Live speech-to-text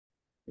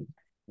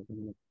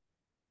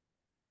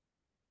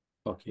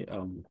Okay,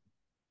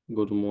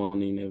 good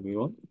morning,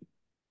 everyone.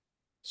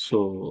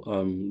 So,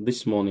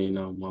 this morning,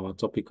 our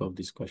topic of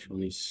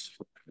discussion is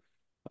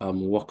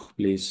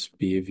workplace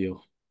behavior.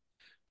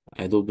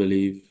 I do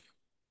believe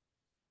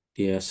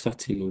there are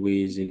certain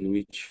ways in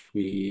which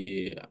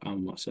we,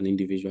 as an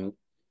individual,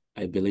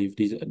 I believe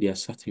there are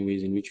certain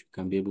ways in which we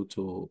can be able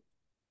to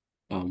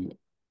um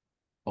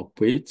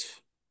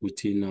operate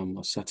within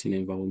a certain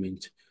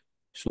environment.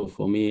 So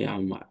for me,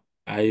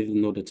 I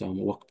know that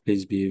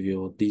workplace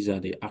behavior, these are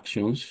the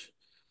actions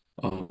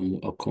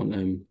or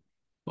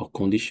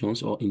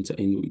conditions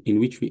in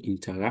which we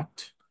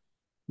interact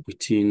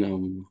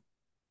within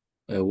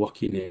a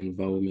working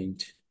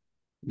environment.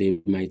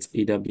 They might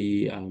either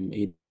be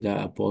either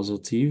a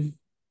positive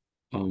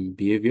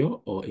behavior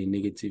or a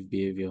negative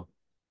behavior.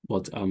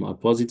 But a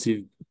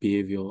positive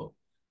behavior,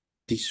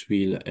 this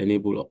will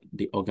enable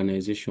the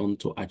organization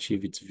to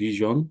achieve its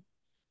vision,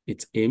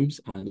 its aims,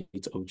 and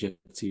its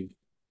objective.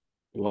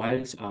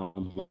 Whilst a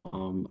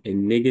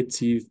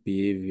negative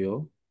behavior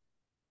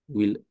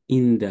will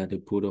hinder the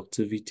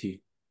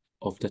productivity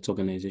of that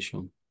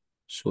organization.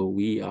 So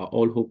we are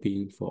all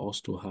hoping for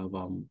us to have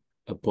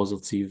a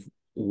positive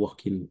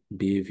working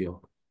behavior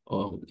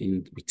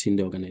within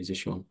the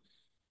organization.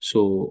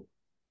 So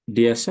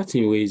there are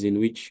certain ways in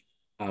which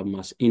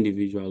as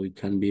individual we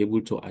can be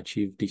able to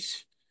achieve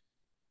this,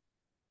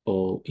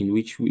 or in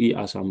which we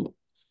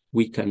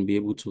can be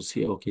able to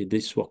say, okay,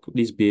 this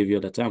behavior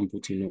that I'm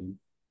putting on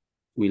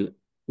will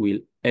will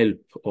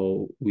help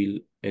or will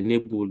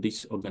enable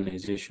this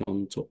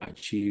organization to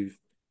achieve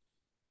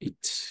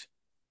its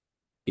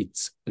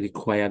its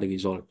required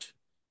result.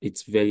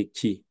 It's very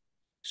key.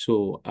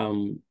 So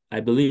I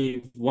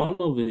believe one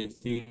of the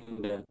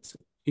things that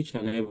each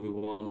and every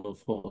one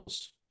of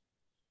us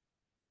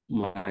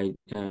might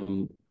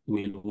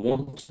will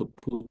want to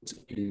put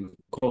in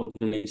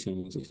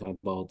cognizance is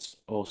about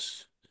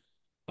us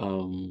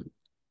um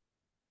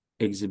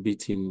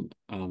exhibiting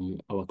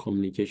our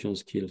communication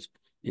skills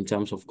in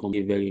terms of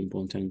communication, very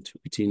important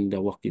within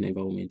the working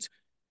environment.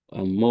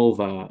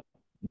 Moreover,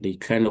 the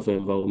kind of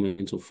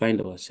environment to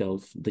find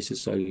ourselves, this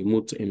is a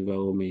remote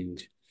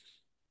environment.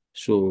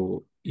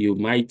 So you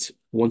might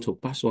want to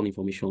pass on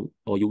information,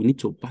 or you need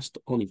to pass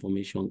on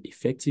information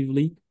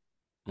effectively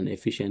and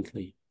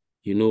efficiently,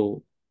 you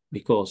know,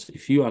 because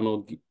if you are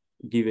not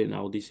giving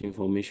out this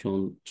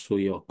information to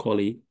your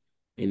colleague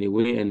in a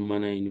way and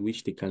manner in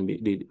which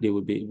they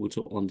will be able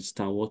to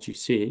understand what you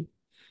say,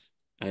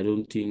 I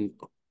don't think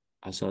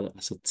as a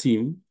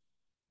team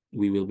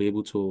we will be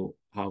able to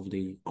have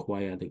the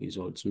required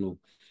results. No,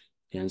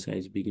 the answer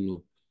is big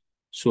no.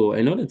 So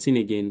another thing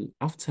again,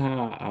 after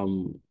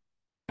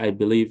I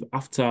believe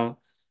after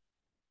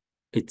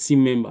a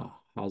team member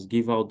has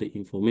give out the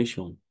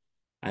information,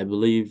 I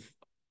believe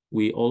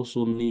we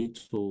also need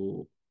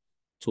to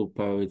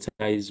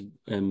prioritize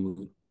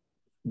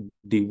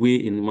the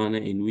way and manner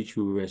in which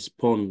we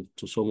respond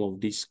to some of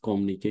this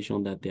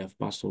communication that they have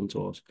passed on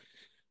to us.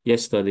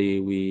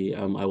 Yesterday,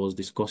 I was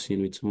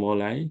discussing with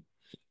Molai.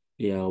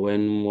 Yeah,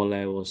 when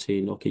Molai was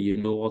saying, okay, you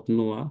know what,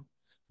 Noah?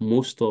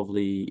 Most of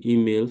the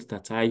emails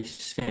that I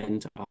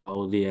sent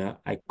out there,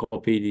 I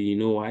copied it. You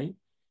know why?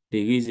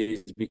 The reason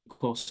is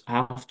because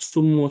I have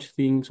too much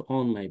things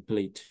on my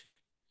plate.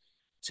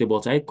 Say,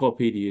 but I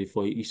copied it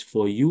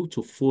for you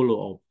to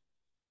follow up.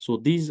 So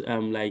these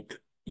like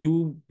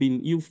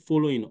you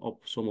following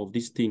up some of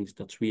these things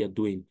that we are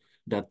doing,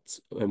 that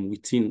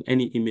within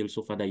any email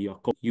so far that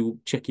you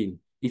checking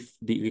if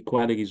the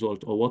required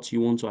result or what you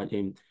want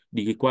to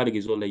the required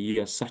result that you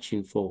are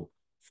searching for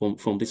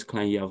from this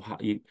client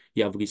you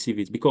have received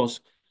it,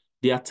 because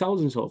there are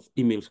thousands of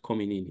emails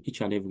coming in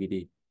each and every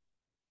day.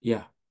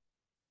 Yeah.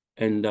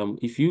 And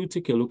if you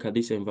take a look at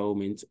this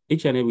environment,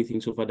 each and everything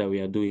so far that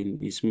we are doing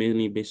is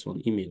mainly based on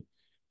email.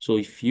 So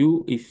if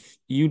you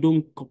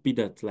don't copy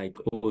that, like,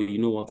 oh, you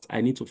know what,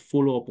 I need to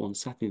follow up on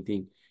certain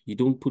thing. You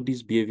don't put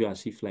this behavior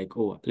as if like,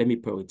 oh, let me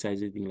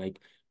prioritize it, like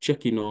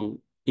checking on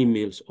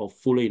emails or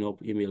following up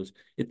emails.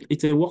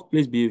 It's a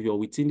workplace behavior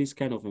within this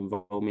kind of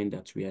environment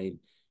that we are in,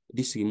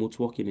 this remote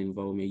working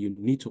environment. You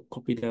need to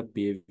copy that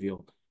behavior.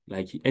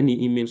 Like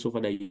any email so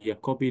far that you are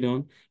copied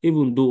on,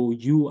 even though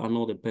you are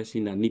not the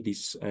person that need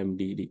this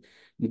the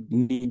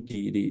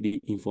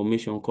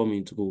information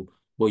coming through,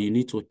 but you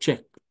need to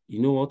check. You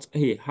know what?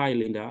 Hey, hi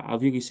Linda,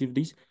 have you received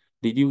this?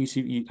 Did you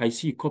receive? I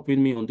see you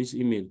copying me on this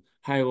email.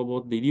 Hi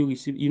Robert, did you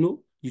receive?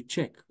 You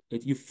check,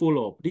 you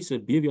follow up. This is a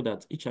behavior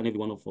that each and every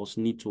one of us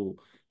need to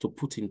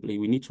put in play.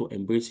 We need to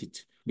embrace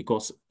it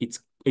because it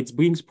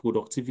brings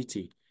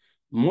productivity.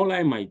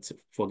 Molai might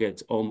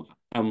forget,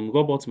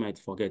 Robert might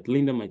forget,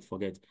 Linda might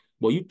forget,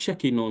 but you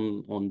checking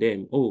on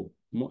them. Oh,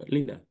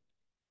 Linda,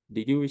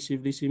 did you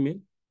receive this email?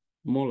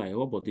 More like,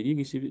 oh, but did you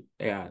receive it?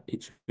 Yeah,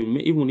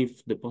 even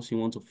if the person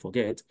wants to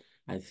forget,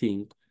 I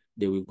think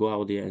they will go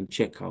out there and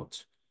check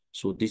out.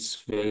 So it's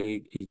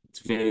very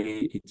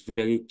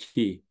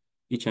key.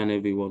 Each and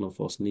every one of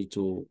us need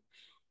to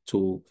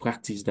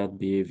practice that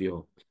behavior.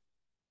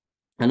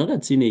 Another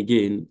thing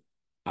again,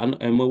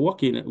 and we're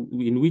working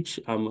in which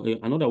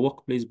another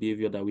workplace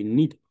behavior that we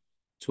need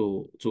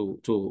to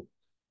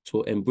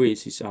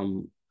embrace is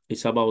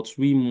it's about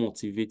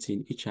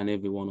remotivating each and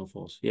every one of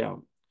us. Yeah.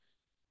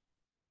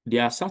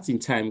 There are certain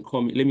time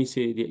coming, let me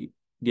say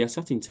there are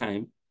certain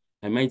time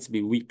I might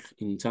be weak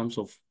in terms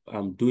of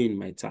doing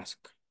my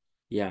task.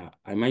 Yeah,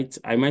 I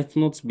might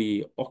not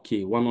be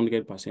okay,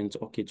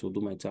 100% okay to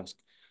do my task.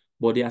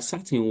 But there are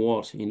certain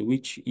words in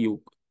which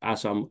you,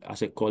 as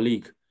a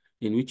colleague,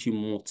 in which you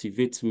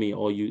motivate me,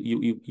 or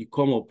you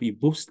come up, you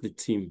boost the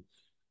team.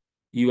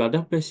 You are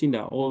that person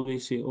that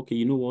always say, okay,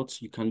 you know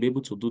what, you can be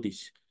able to do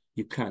this.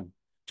 You can.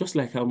 Just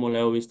like how Mola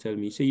always tell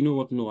me, say, you know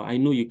what, no, I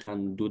know you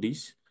can do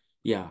this.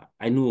 Yeah,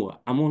 I know.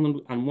 I'm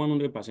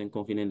 100%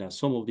 confident that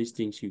some of these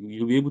things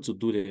you'll be able to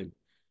do them.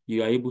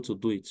 You are able to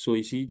do it. So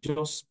you see,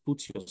 just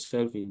put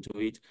yourself into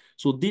it.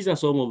 So these are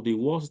some of the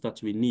words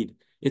that we need.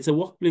 It's a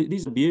workplace.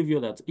 This is a behavior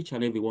that each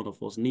and every one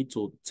of us need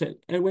to tell.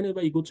 And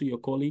whenever you go to your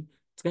colleague,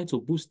 try to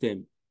boost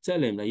them. Tell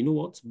them that, you know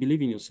what,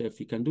 believe in yourself.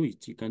 You can do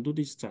it. You can do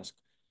this task.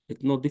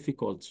 It's not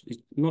difficult.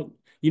 It's not,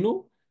 you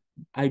know,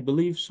 I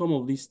believe some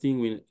of these things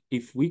will,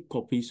 if we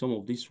copy some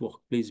of this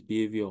workplace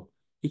behavior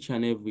each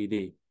and every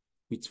day,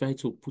 we try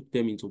to put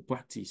them into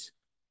practice.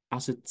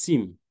 As a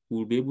team,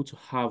 we'll be able to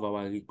have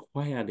our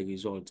required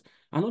result.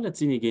 Another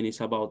thing again is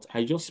about,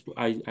 I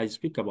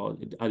speak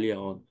about it earlier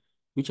on,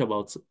 which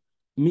about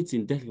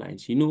meeting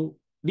deadlines. You know,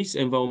 this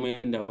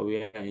environment that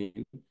we are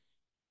in,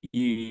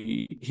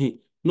 you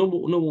no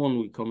one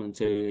will come and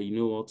tell you, you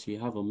know what, you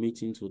have a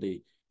meeting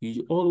today.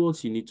 All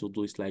what you need to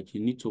do is like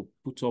you need to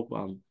put up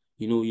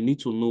you need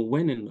to know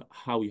when and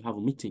how you have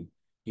a meeting.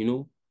 You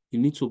know, you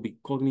need to be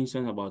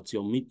cognizant about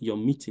your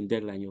meeting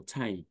deadline, your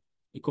time,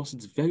 because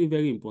it's very,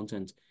 very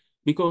important.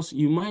 Because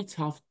you might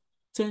have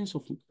tens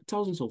of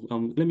thousands of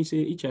let me say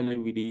each and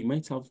every day, you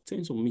might have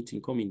tens of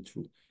meetings coming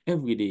through.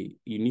 Every day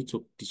you need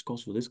to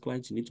discuss with this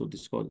client, you need to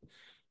discuss,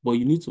 but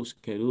you need to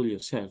schedule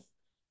yourself.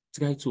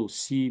 Try to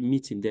see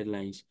meeting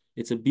deadlines.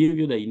 It's a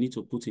behavior that you need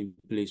to put in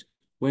place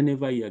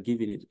whenever you are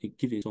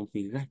giving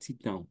something. Write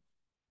it down.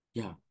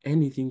 Yeah,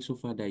 anything so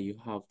far that you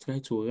have, try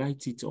to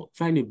write it or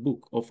find a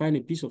book or find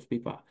a piece of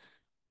paper.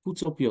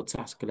 Put up your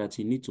task that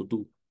you need to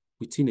do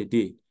within a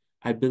day.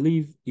 I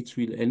believe it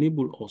will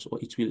enable us, or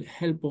it will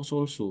help us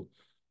also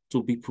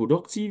to be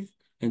productive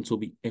and to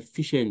be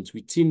efficient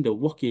within the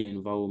working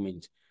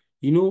environment.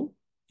 You know,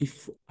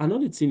 if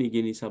another thing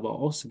again is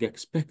about us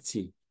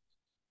expecting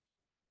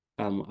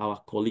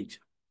our colleagues.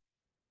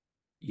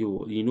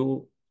 You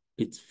know,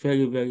 it's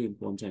very, very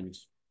important.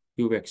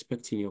 You're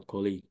expecting your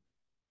colleague.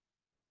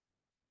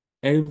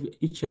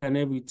 Each and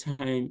every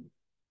time,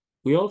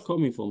 we all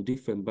coming from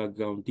different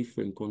background,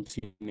 different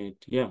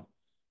continent. Yeah,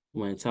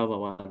 we might have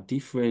our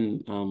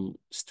different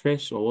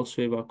stress or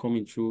whatsoever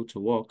coming through to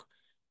work,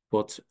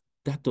 but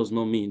that does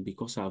not mean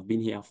because I've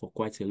been here for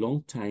quite a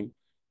long time,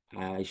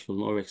 I should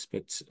not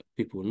respect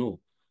people. No,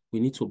 we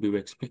need to be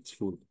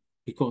respectful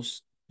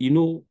because, you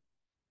know,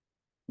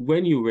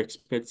 when you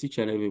respect each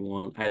and every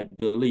one, I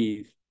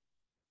believe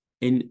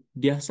and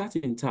there are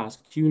certain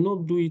tasks you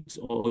not do it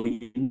or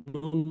you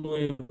don't know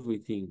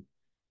everything,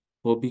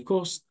 but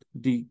because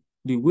the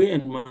way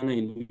and manner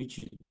in which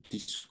you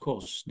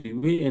discuss, the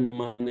way and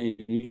manner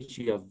in which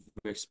you have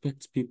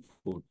respect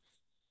people,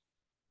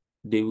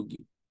 they will.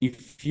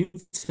 If you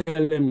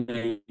tell them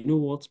that, you know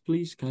what,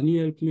 please, can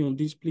you help me on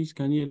this? Please,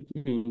 can you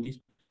help me on this?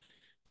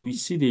 We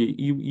see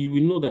you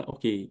will know that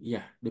okay,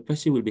 yeah, the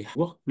person will be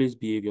workplace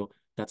behavior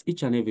that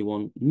each and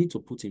everyone need to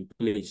put in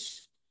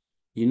place.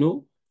 You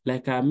know,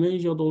 like I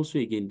mentioned also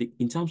again,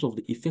 in terms of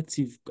the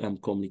effective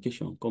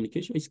communication,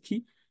 communication is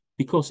key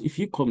because if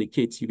you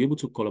communicate, you'll be able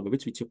to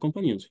collaborate with your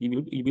companions.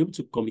 You'll be able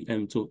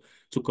to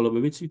to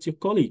collaborate with your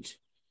colleagues.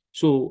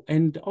 So,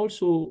 and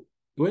also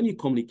when you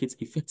communicate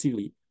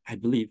effectively, I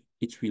believe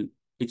it will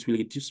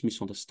reduce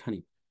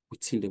misunderstanding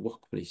within the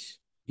workplace.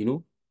 You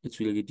know, it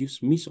will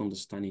reduce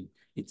misunderstanding.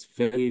 It's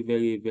very,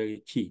 very,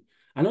 very key.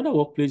 Another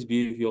workplace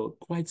behavior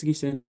quite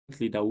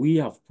recently that we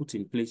have put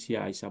in place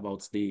here is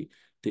about the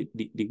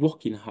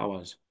working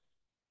hours.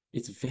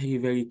 It's very,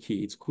 very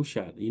key. It's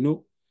crucial, you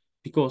know,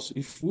 because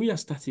if we are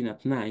starting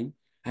at 9,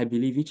 I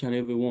believe each and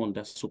every one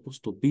that's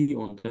supposed to be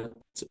on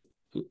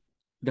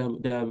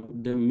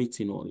the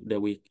meeting or the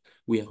week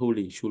we are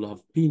holding should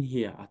have been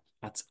here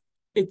at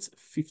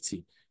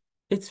 8:50,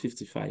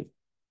 8:55.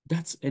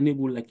 That's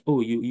enable like,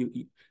 oh,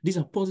 these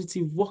are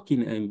positive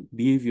working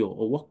behavior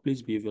or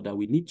workplace behavior that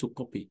we need to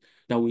copy,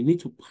 that we need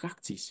to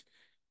practice.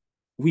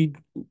 We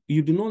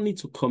You do not need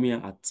to come here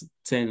at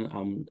 10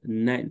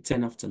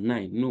 after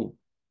 9. No,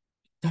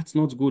 that's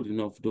not good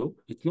enough though.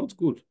 It's not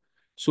good.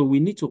 So we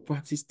need to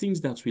practice things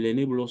that will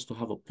enable us to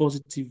have a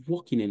positive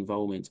working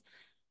environment.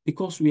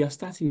 Because we are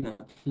starting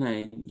at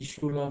 9, you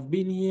should have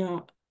been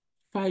here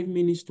 5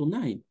 minutes to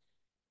 9.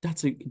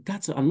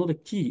 That's another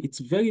key. It's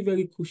very,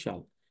 very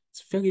crucial.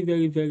 It's very,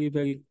 very, very,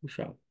 very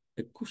crucial.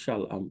 A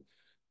crucial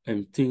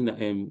thing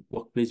that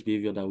workplace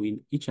behavior that we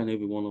each and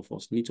every one of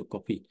us need to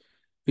copy.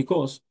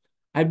 Because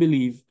I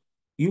believe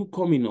you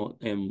coming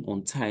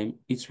on time,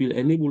 it will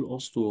enable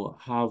us to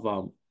have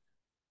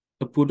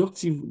a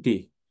productive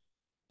day,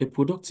 a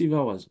productive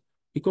hours.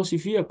 Because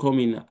if you are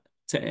coming at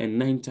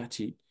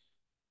 9:30,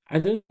 I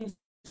don't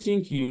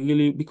think you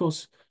really,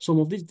 because some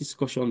of this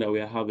discussion that we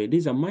are having, this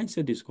is a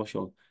mindset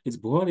discussion. It's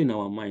broad in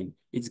our mind.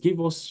 It gives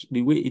us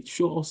the way, it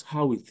shows us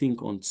how we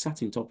think on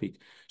certain topic.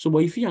 So,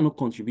 but if you are not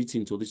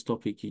contributing to this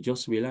topic, you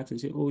just relax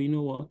and say, oh, you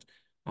know what?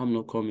 I'm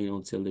not coming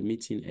until the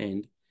meeting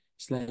end.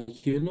 It's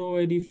like you're not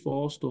ready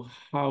for us to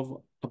have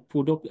a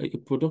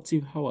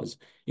productive hours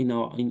in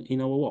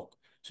our work.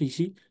 So you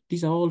see,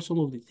 these are all some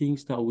of the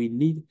things that we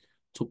need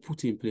to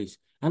put in place.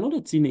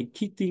 Another thing, a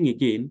key thing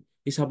again,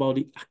 is about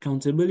the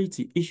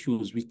accountability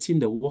issues within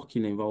the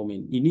working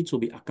environment. You need to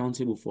be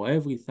accountable for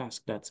every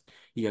task that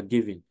you are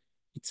given.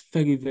 It's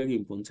very, very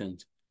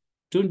important.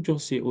 Don't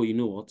just say, oh, you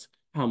know what?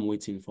 I'm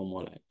waiting for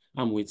Mola.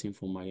 I'm waiting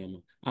for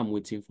Mariama. I'm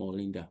waiting for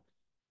Linda.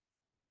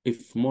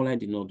 If Mola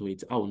did not do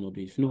it, I will not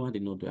do it. If Noah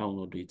did not do it, I will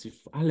not do it.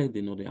 If Alec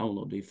did not do it, I will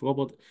not do it. If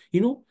Robert,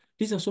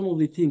 these are some of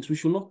the things we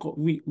should not.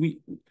 We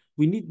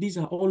need. These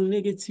are all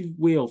negative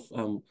way of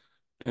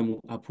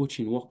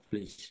approaching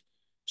workplace.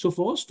 So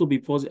for us to be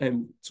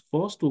positive,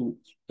 for us to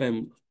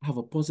have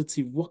a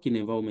positive working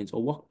environment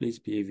or workplace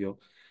behavior,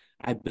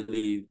 I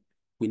believe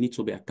we need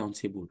to be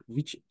accountable.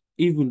 Which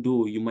even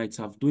though you might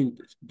have doing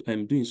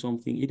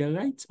something either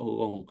right or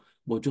wrong,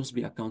 but just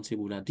be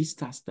accountable that this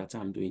task that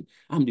I'm doing,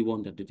 I'm the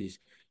one that did this.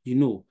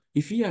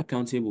 If you're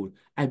accountable,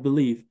 I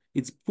believe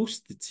it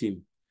boosts the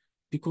team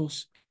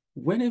because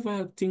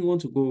whenever thing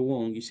want to go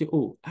wrong, you say,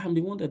 "Oh, I'm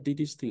the one that did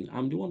this thing.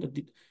 I'm the one that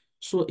did."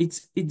 So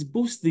it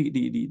boosts the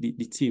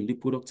team, the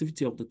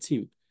productivity of the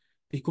team,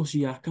 because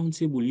you are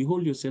accountable. You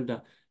hold yourself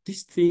that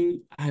this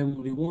thing,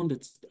 I'm the one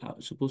that's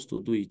supposed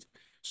to do it.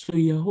 So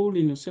you are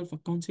holding yourself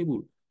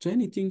accountable to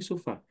anything so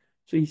far.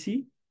 So you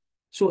see,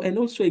 and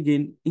also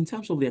again, in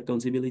terms of the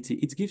accountability,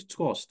 it gives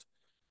trust.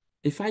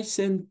 If I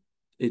send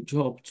a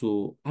job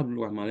to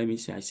Abdul Rahman, let me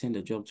say I send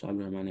a job to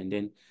Abdul Rahman, and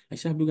then I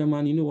say, Abdul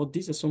Rahman, you know what,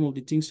 these are some of the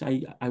things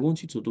I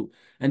want you to do.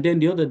 And then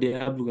the other day,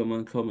 Abdul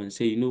Rahman come and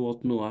say, you know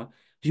what, Noah,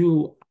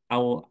 I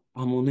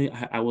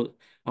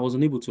was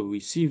unable to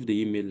receive the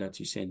email that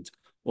you sent,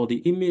 or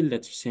the email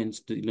that you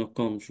sent did not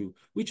come through,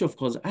 which of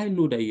course I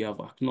know that you have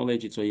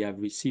acknowledged it or you have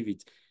received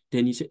it.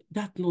 Then you say,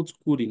 that's not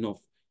good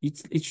enough.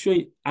 It's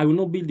showing I will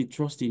not build the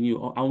trust in you,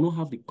 or I will not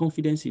have the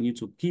confidence in you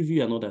to give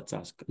you another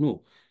task.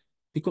 No,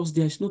 because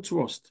there is no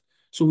trust.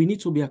 So we need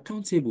to be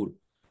accountable.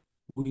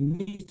 We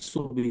need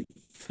to be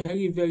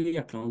very, very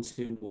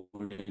accountable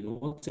in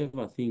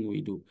whatever thing we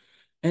do.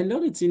 And the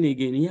other thing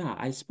again, yeah,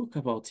 I spoke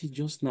about it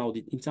just now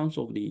in terms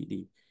of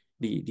the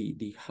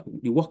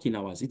working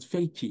hours. It's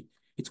very key.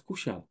 It's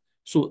crucial.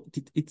 So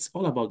it's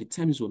all about the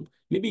time zone.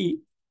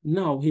 Maybe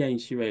now here in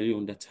Sierra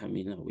Leone, that time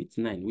now it's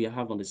 9. We are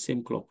on the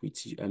same clock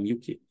with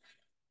UK.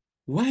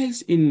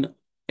 Whilst in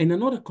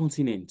another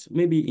continent,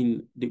 maybe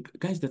in the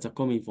guys that are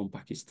coming from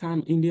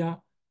Pakistan, India,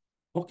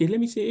 okay, let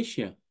me say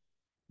Asia,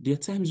 their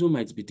time zone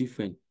might be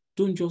different.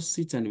 Don't just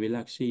sit and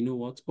relax. Say, you know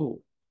what?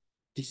 Oh,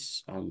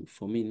 this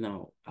for me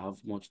now, I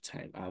have much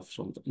time. I have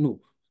some.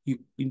 No, you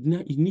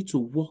need to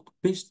work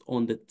based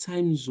on the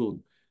time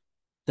zone.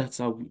 That's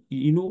how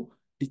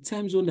the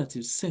time zone that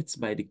is set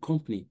by the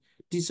company.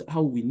 This is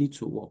how we need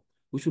to work.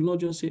 We should not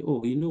just say,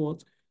 oh, you know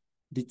what?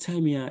 The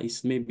time here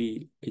is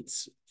maybe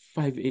it's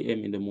 5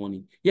 a.m. in the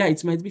morning. Yeah,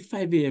 it might be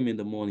 5 a.m. in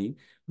the morning,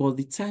 but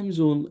the time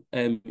zone,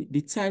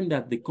 the time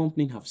that the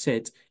company have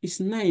set is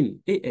 9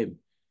 a.m.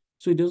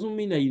 So it doesn't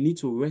mean that you need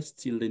to rest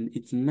till then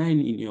it's 9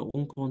 in your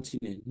own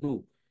continent.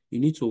 No, you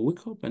need to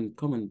wake up and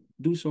come and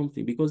do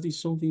something because this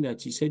is something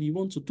that you said you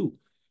want to do.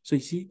 So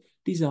you see,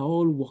 these are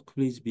all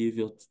workplace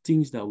behavior,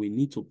 things that we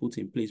need to put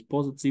in place,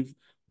 positive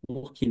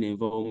working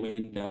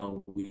environment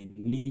that we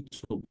need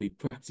to be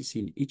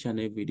practicing each and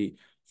every day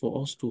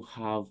for us to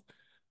have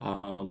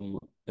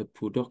a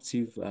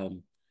productive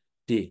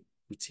day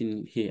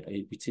within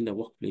the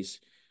workplace.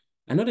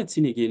 Another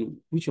thing again,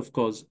 which of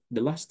course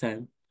the last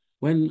time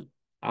when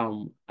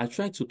I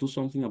tried to do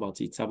something about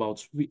it, it's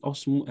about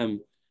us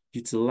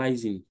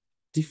utilizing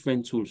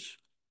different tools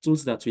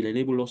that will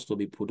enable us to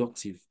be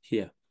productive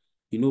here.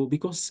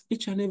 Because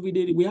each and every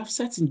day we have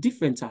certain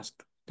different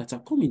tasks that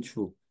are coming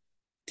through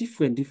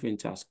different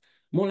tasks.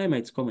 More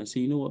might come and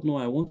say, you know what, no,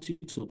 I want you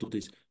to do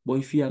this. But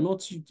if you are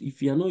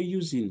not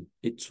using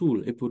a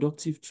tool, a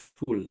productive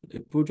tool, a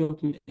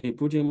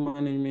project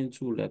management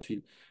tool that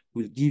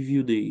will give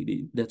you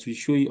that will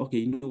show you, okay,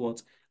 you know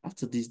what,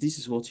 after this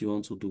is what you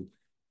want to do.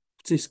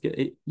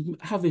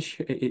 Have a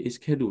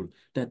schedule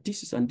that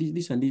this is and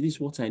this is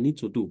what I need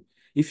to do.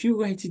 If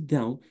you write it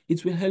down,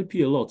 it will help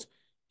you a lot.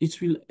 It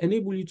will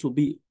enable you to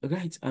be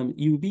right and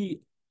you'll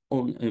be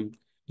on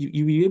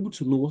you will be able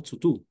to know what to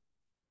do.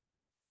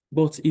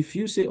 But if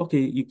you say,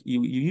 okay,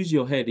 you use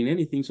your head in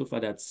anything so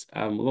far that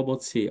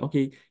robots say,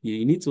 okay,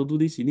 you need to do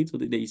this, you need to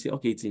do that, you say,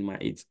 okay, it's in my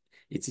head.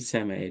 It's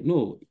inside my head.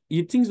 No,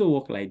 things don't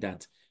work like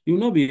that. You'll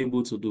not be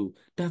able to do.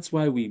 That's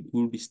why we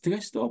will be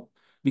stressed up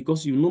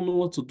because you don't know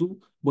what to do.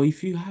 But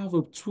if you have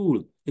a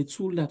tool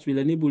that will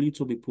enable you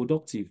to be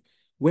productive,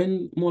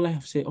 when more like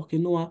have said, okay,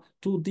 Noah,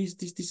 do this,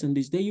 and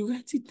this, then you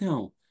write it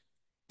down.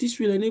 This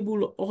will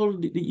enable all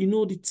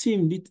the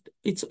team.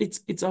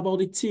 It's about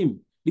the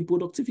team, the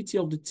productivity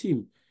of the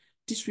team.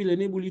 This will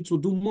enable you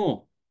to do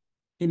more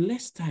in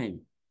less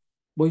time.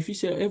 But if you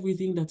say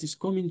everything that is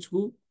coming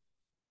through,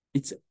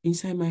 it's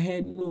inside my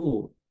head,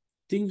 no,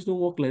 things don't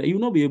work like that. You'll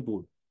not be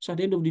able. So at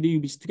the end of the day,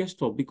 you'll be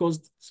stressed up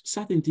because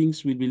certain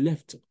things will be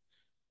left.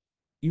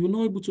 You're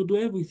not able to do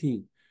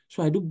everything.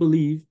 So I do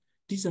believe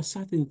these are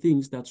certain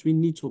things that we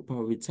need to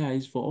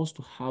prioritize for us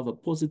to have a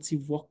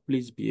positive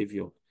workplace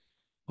behavior.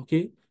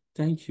 Okay,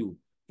 thank you.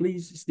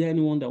 Please, is there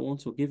anyone that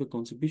wants to give a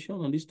contribution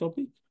on this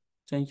topic?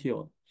 Thank you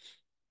all.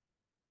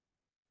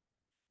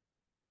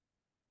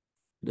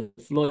 The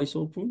floor is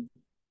open.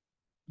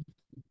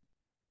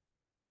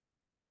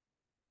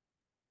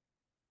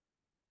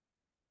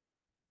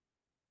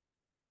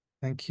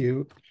 Thank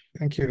you.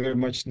 Thank you very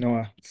much,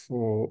 Noah,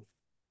 for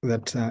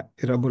that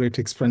elaborate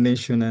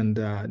explanation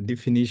and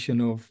definition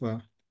of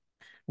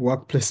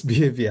workplace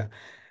behavior.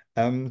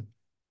 Um,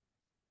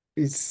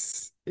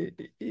 it's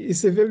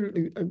a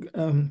very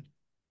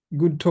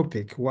good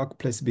topic,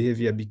 workplace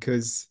behavior,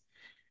 because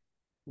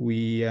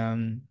we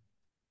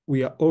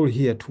we are all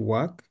here to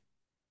work,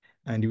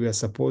 and we are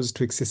supposed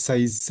to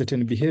exercise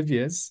certain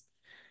behaviors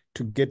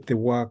to get the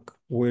work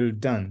well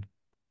done.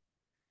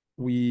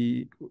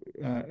 We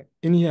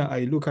in here,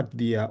 I look at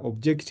the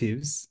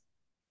objectives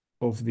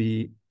of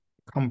the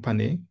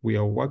company we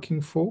are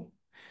working for,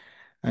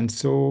 and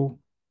so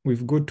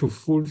we've got to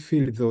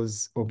fulfill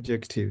those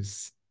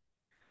objectives.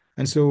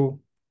 And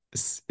so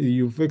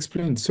you've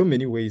explained so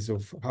many ways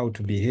of how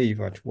to behave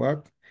at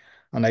work,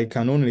 and I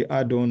can only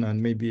add on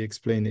and maybe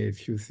explain a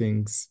few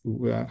things,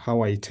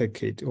 how I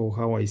take it or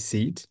how I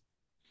see it.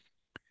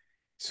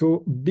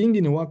 So being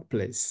in a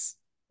workplace,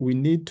 we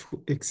need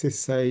to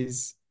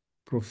exercise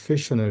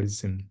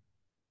professionalism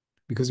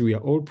because we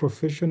are all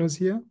professionals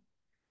here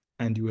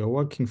and we are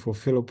working for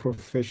fellow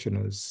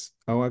professionals.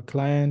 Our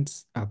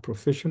clients are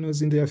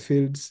professionals in their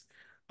fields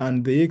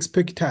and they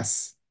expect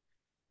us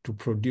to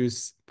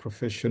produce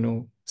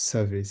professional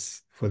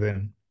service for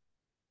them.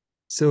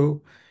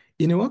 So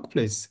in a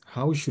workplace,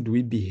 how should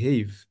we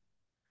behave?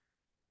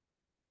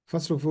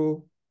 First of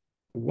all,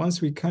 once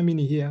we come in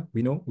here,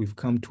 we know we've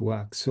come to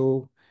work.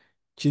 So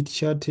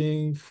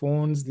chit-chatting,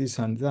 phones, this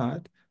and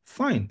that,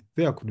 fine,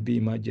 there could be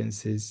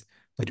emergencies,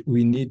 but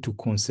we need to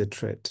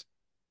concentrate.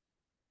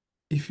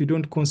 If you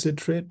don't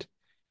concentrate,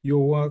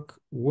 your work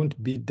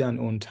won't be done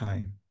on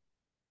time.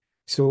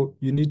 So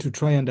you need to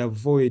try and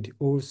avoid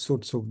all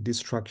sorts of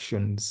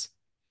distractions.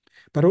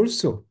 But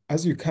also,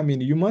 as you come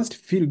in, you must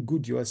feel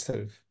good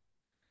yourself.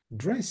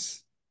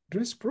 Dress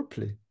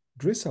properly,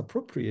 dress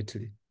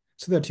appropriately,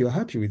 so that you're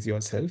happy with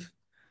yourself,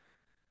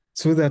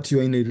 so that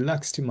you're in a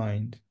relaxed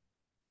mind.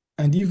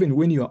 And even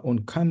when you are on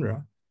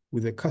camera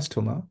with a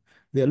customer,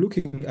 they're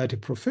looking at a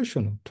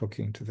professional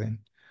talking to them.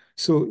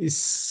 So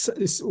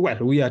it's well,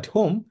 we at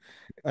home.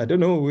 I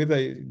don't know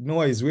whether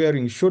Noah is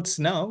wearing shorts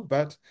now,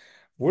 but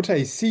what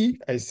I see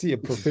a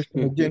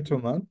professional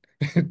gentleman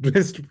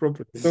dressed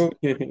properly. So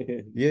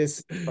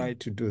yes, try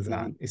to do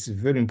that. It's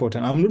very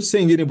important. I'm not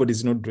saying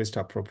anybody's not dressed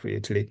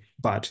appropriately,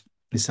 but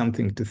it's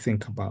something to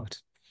think about.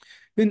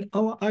 Then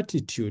our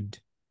attitude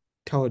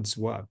towards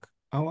work,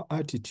 our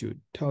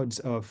attitude towards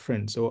our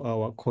friends or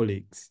our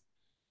colleagues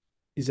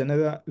is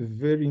another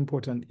very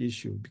important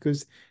issue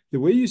because the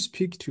way you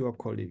speak to your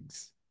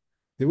colleagues,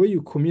 the way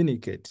you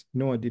communicate,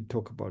 Noah did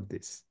talk about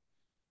this,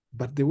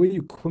 but the way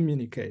you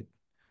communicate,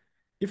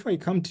 if I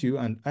come to you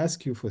and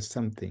ask you for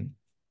something,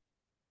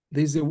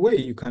 there's a way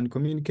you can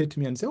communicate to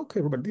me and say, okay,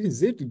 Robert, this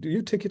is it. Do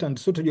you take it and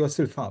sort it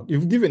yourself out?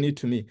 You've given it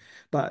to me,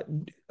 but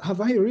have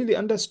I really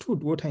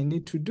understood what I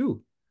need to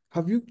do?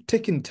 Have you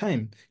taken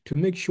time to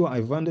make sure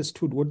I've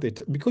understood what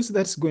because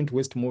that's going to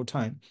waste more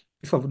time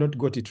if I've not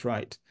got it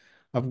right.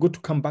 I've got to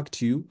come back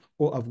to you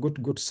or I've got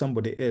to go to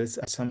somebody else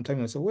at some time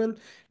and say, well,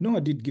 no, I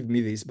did give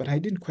me this, but I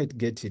didn't quite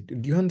get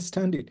it. Do you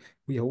understand it?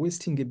 We are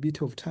wasting a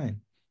bit of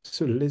time.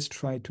 So let's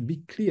try to be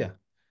clear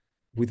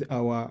with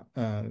our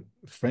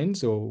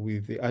friends or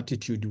with the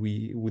attitude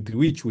with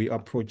which we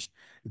approach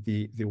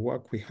the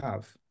work we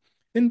have.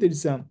 Then there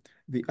is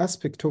the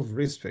aspect of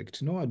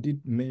respect. No, I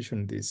did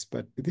mention this,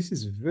 but this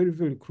is very,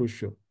 very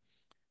crucial.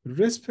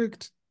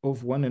 Respect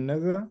of one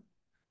another,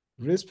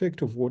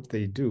 respect of what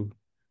they do,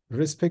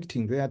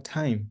 respecting their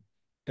time,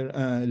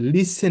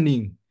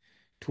 listening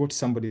to what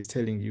somebody is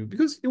telling you,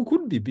 because you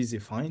could be busy,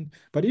 fine.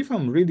 But if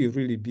I'm really,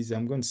 really busy,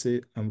 I'm going to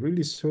say, I'm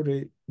really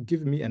sorry,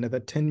 give me another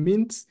 10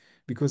 minutes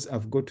because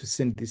I've got to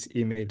send this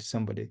email to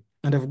somebody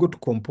and I've got to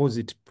compose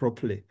it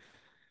properly.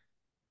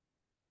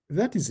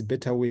 That is a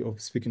better way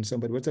of speaking to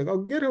somebody. It's like, oh,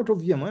 get out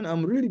of here, man.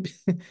 I'm really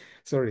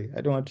sorry.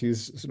 I don't want to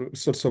use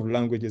sorts of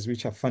languages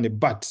which are funny,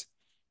 but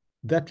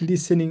that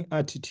listening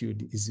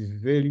attitude is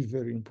very,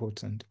 very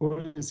important.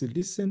 Always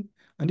listen.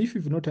 And if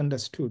you've not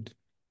understood,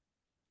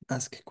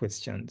 ask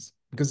questions,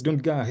 because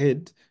don't go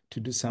ahead to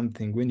do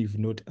something when you've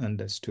not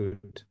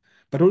understood.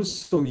 But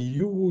also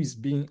you who is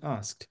being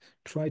asked,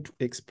 try to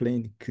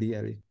explain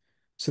clearly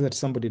so that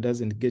somebody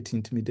doesn't get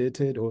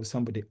intimidated or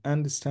somebody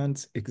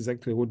understands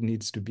exactly what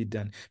needs to be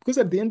done. Because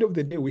at the end of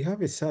the day, we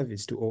have a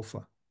service to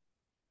offer.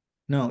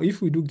 Now,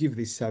 if we do give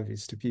this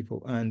service to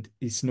people and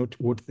it's not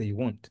what they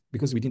want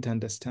because we didn't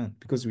understand,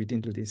 because we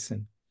didn't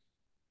listen.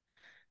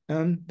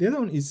 The other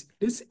one is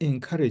let's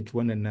encourage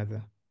one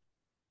another.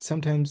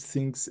 Sometimes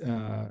things,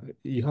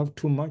 you have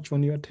too much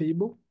on your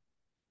table.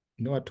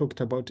 You know, I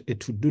talked about a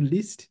to-do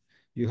list.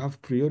 You have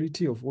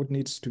priority of what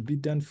needs to be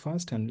done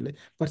first,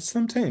 but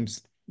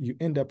sometimes you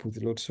end up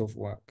with lots of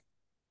work.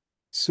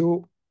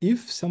 So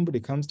if somebody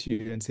comes to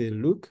you and say,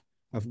 look,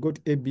 I've got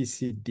A, B,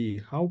 C,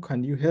 D, how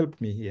can you help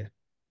me here?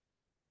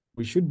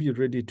 We should be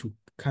ready to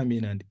come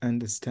in and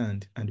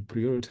understand and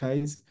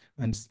prioritize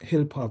and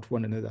help out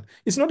one another.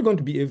 It's not going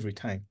to be every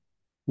time.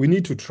 We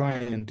need to try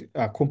and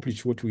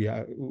accomplish what we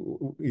are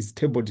is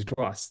tabled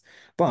to us,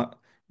 but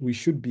we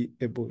should be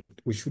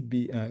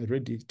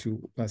ready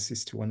to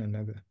assist one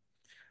another.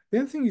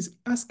 The other thing is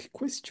ask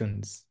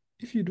questions.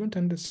 If you don't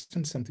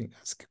understand something,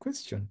 ask a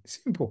question.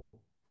 Simple.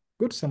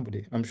 Go to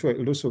somebody. I'm sure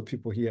lots of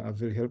people here are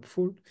very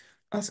helpful.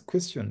 Ask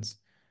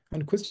questions,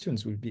 and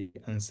questions will be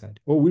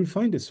answered, or we'll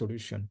find a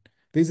solution.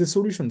 There's a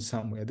solution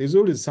somewhere. There's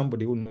always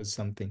somebody who knows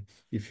something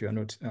if you're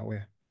not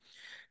aware.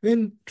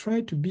 Then try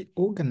to be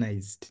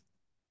organized.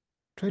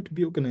 Try to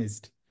be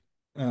organized.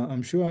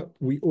 I'm sure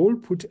we all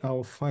put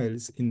our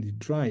files in the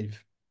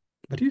drive,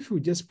 but if we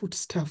just put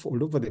stuff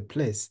all over the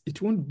place,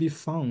 it won't be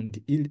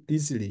found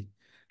easily.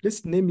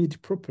 Let's name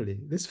it properly.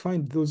 Let's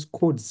find those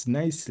codes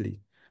nicely.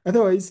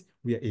 Otherwise,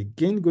 we are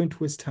again going to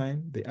waste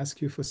time. They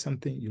ask you for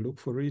something, you look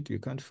for it, you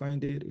can't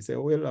find it. You say,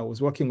 well, I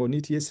was working on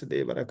it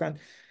yesterday, but I can't.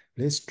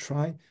 Let's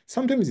try.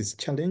 Sometimes it's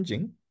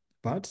challenging,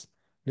 but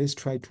let's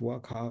try to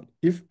work out.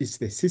 If it's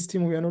the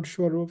system we are not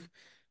sure of,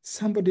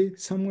 somebody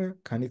somewhere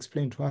can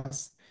explain to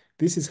us,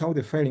 this is how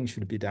the filing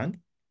should be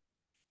done.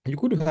 You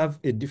could have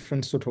a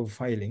different sort of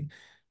filing,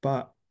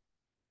 but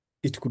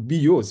it could be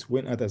yours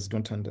when others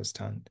don't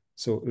understand.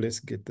 So let's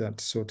get that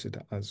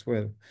sorted as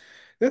well.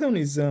 The other one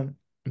is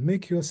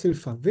make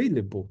yourself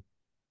available.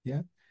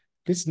 Yeah.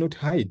 Let's not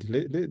hide.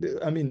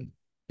 I mean,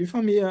 if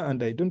I'm here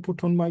and I don't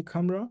put on my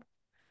camera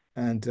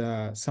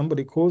and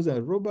somebody calls,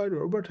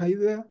 Robert, are you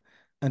there?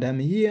 And I'm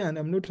here and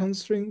I'm not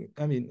answering.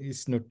 I mean,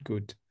 it's not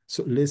good.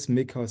 So let's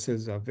make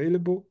ourselves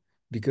available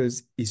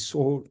because it's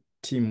all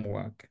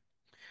teamwork.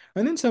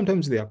 And then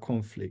sometimes there are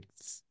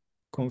conflicts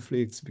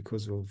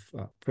because of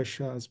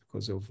pressures,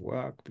 because of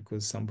work,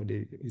 because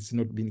somebody is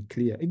not being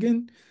clear.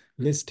 Again,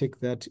 let's take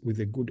that with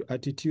a good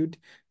attitude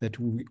that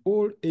we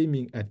all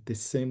aiming at the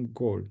same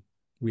goal.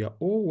 We are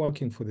all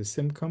working for the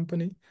same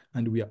company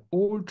and we are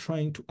all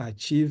trying to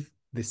achieve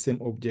the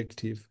same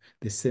objective,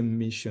 the same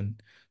mission.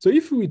 So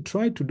if we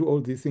try to do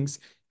all these things,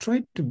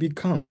 try to be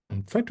calm,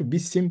 try to be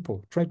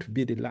simple, try to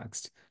be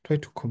relaxed, try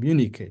to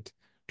communicate,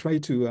 try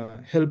to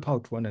help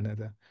out one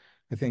another.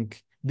 I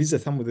think these are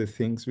some of the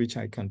things which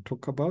I can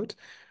talk about,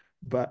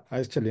 but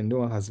actually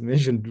Noah has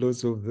mentioned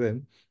lots of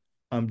them.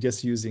 I'm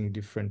just using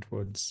different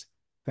words.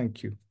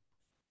 Thank you.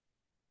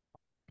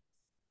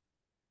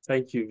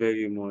 Thank you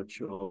very much,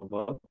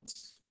 Robert.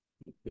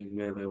 You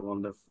made a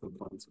wonderful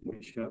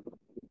contribution.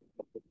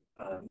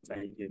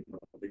 Thank you for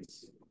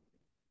this.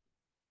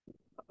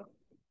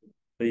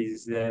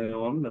 Is there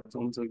anyone that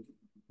wants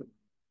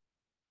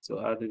to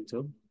add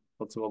into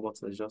what Robert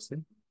has just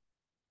said?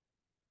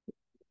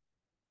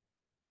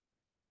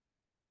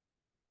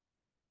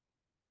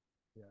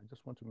 Yeah, I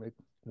just want to make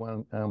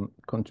one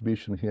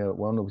contribution here,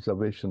 one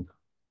observation.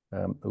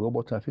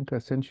 Robert, I think I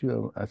sent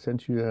you a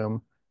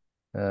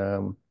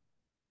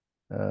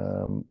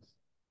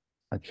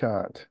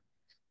chart.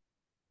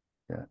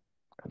 Yeah,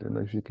 I don't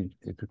know if you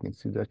can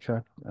see that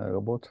chart,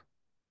 Robert.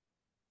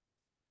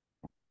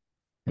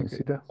 Can you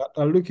see that?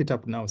 I'll look it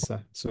up now, sir.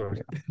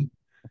 Sorry. Yeah.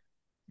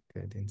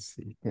 Okay, I didn't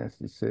see. Yes,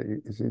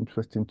 it's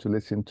interesting to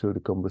listen to the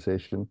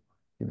conversation,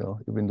 you know,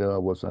 even though I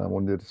was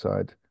on the other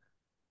side.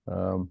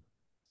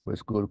 It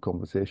was good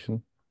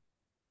conversation.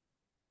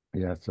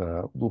 Yes,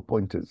 good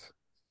pointers,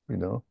 you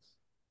know.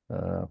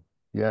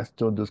 Yes,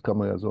 turn those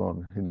cameras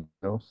on, you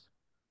know.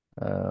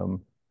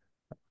 Um,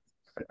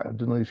 I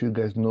don't know if you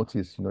guys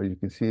notice, you know, you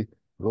can see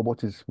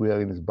Robot is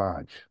wearing his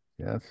badge.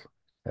 Yes.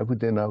 Every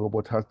day now,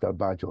 Robot has that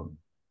badge on.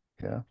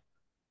 Yeah.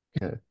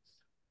 Yeah.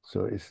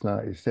 So it's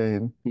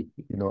saying,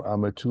 you know,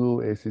 I'm a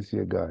true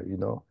ACCA guy, you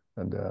know,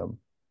 and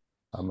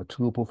I'm a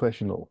true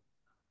professional.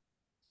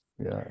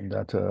 Yeah. And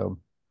that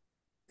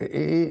it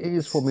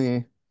is for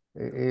me,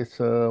 it's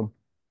um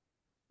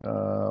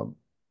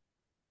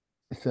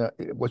it's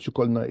what you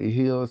call now, it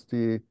heals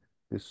the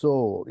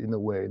soul in a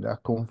way,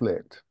 that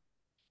conflict.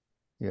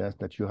 Yes,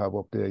 that you have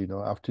up there, you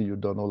know, after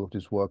you've done all of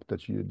this work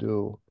that you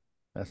do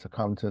as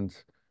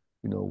accountants,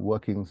 you know,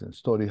 working and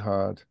study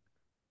hard,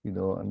 you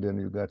know, and then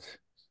you got,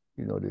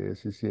 you know, the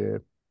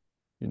ACCA,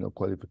 you know,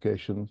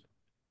 qualification.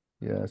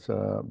 Yes,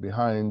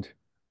 behind,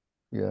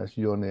 yes,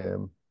 your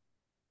name.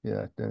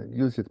 Yeah, then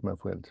use it, my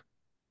friend.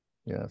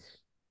 Yes,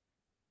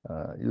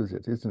 use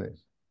it, isn't it?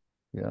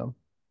 Yeah.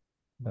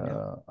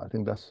 Yeah. I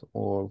think that's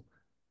all,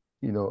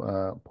 you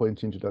know,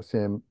 pointing to the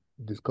same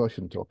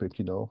discussion topic,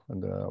 and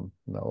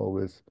I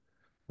always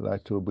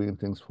like to bring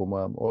things from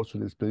also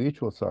the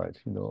spiritual side,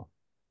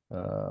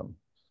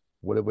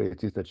 whatever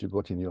it is that you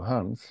got in your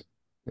hands,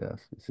 yes,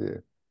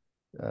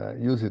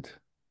 use it.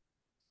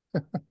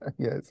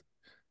 Yes,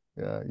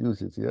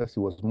 use it. Yes, it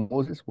was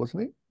Moses,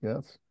 wasn't it?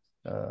 Yes.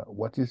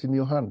 What is in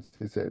your hands,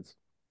 he says.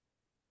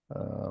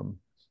 Um,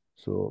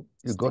 so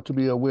you got to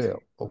be aware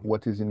of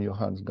what is in your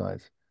hands,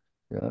 guys.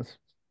 Yes.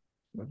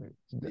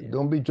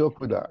 Don't be joke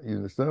with that, you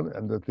understand?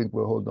 And they think,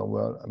 well, hold on,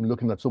 well, I'm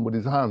looking at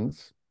somebody's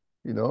hands,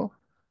 or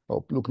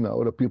looking at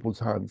other people's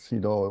hands,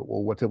 or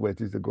whatever it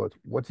is they got.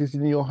 What is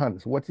in your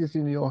hands? What is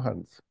in your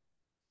hands?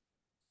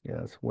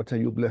 Yes, what are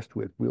you blessed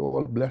with? We're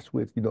all blessed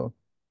with,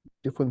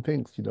 different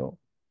things,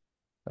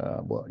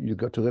 but you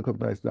got to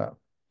recognize that.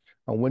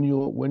 And when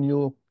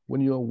you're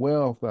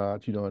aware of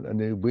that, and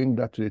you bring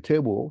that to the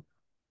table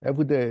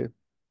every day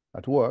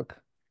at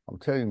work, I'm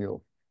telling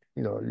you,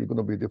 you're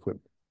gonna be different.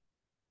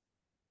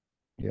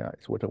 Yeah,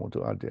 it's what I want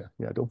to add there.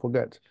 Yeah, don't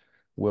forget,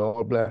 we're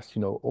all blessed.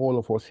 All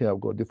of us here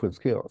have got different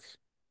skills.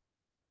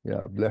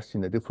 Yeah, blessed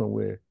in a different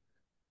way.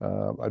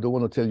 I don't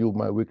want to tell you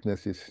my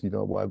weaknesses,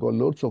 but I got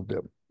loads of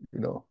them, you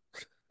know.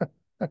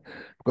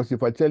 Because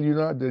if I tell you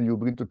that, then you're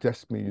going to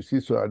test me. You see,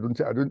 so I'm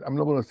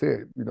not going to say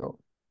it,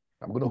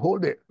 I'm going to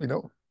hold it,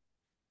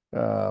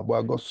 but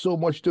I got so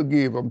much to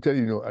give, I'm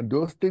telling you, and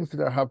those things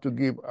that I have to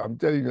give, I'm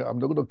telling you, I'm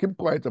not going to keep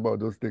quiet about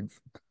those things.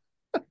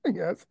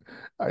 Yes,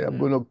 I am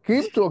going to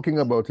keep talking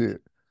about it.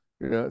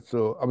 Yeah,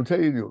 so I'm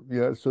telling you,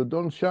 yeah, so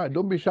don't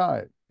be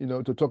shy,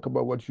 to talk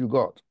about what you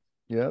got.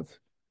 Yes.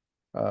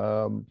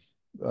 Um,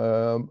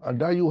 and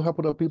that you help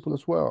other people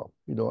as well,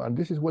 and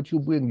this is what you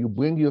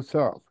bring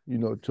yourself,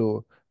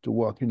 to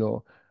work,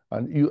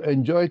 and you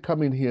enjoy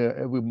coming here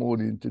every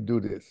morning to do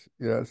this.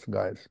 Yes,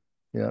 guys.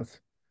 Yes.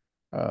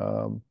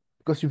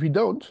 Because if you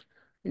don't,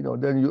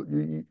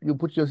 then you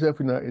put yourself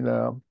in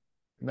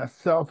a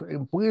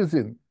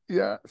self-imprisoned.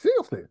 Yeah,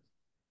 seriously.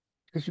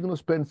 Because you're going to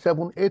spend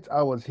 7, 8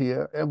 hours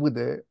here every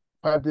day,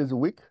 5 days a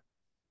week,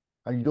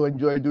 and you don't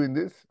enjoy doing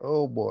this.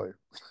 Oh boy.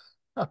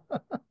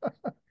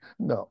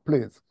 No,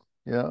 please.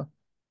 Yeah.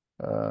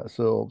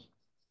 So,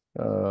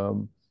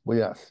 but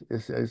yes,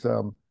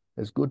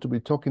 it's good to be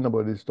talking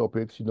about these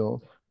topics,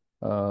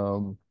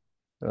 um,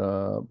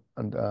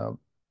 and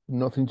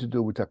nothing to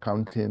do with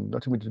accounting,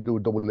 nothing to do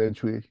with double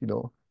entry,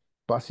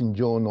 passing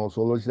journals,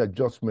 all those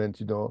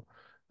adjustments,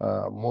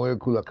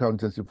 molecule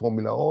accountancy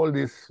formula, all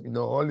this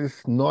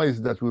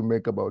noise that we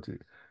make about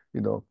it,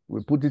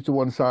 we put it to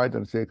one side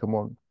and say, come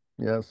on,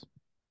 yes,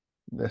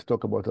 let's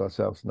talk about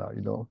ourselves now,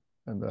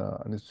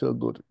 and it's so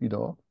good,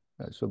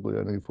 it's so good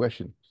and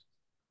refreshing.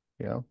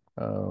 Yeah.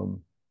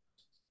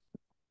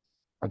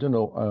 I don't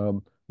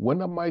know.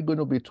 When am I going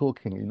to be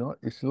talking?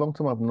 It's a long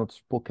time I've not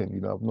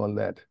spoken, I've not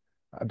led.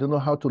 I don't know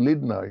how to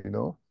lead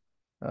now,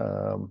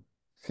 um,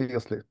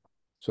 seriously.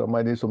 So I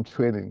might need some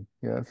training,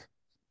 yes,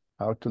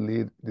 how to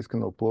lead this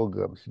kind of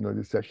programs,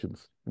 these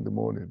sessions in the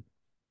morning.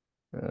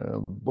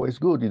 But it's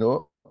good,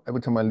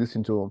 every time I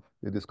listen to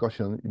the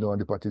discussion,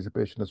 and the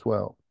participation as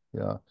well,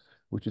 yeah,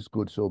 which is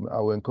good. So I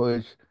will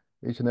encourage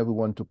each and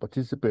everyone to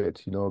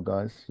participate,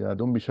 guys. Yeah,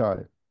 don't be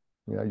shy.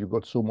 Yeah, you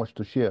got so much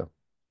to share.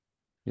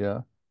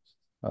 Yeah.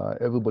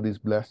 Everybody's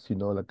blessed,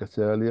 like I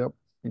said earlier,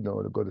 they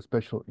got a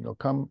special,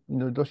 come,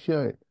 just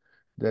share it.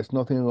 There's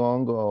nothing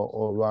wrong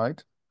or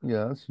right.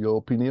 Yes, your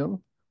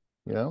opinion,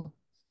 yeah,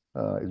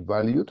 is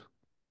valued.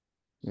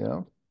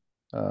 Yeah,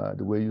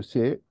 the way you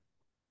say it,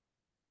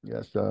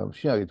 yes,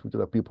 share it with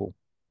other people.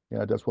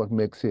 Yeah, that's what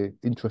makes it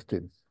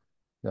interesting.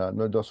 Yeah,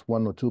 not just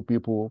one or two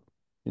people,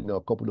 a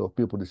couple of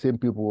people, the same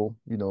people,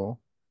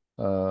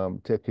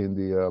 taking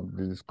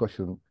the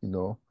discussion,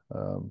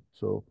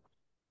 so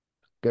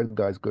get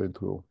guys going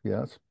through.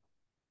 Yes,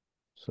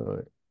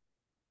 so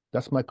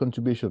that's my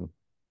contribution.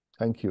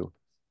 Thank you.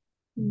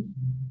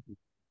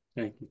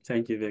 Thank you.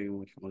 Thank you very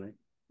much, Molly.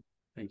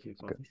 Thank you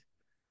for Okay.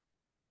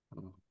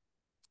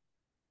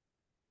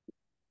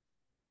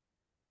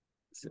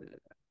 this. Is,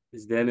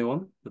 is there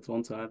anyone that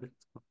wants to add it?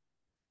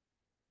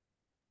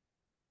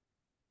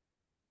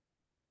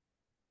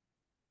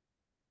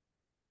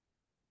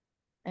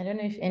 I don't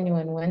know if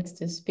anyone wants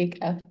to speak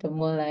after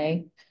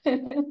Molai.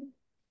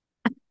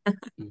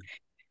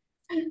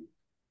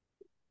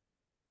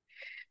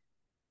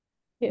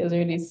 He has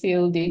already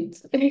sealed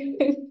it.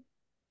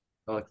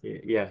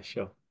 Okay, yeah,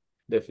 sure.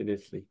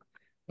 Definitely.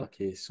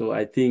 Okay, so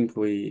I think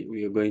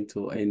we are going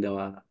to end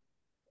our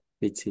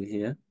meeting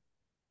here.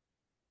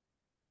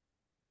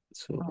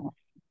 So,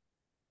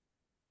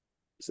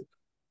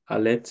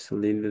 Alette,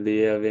 Linda, do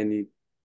you have any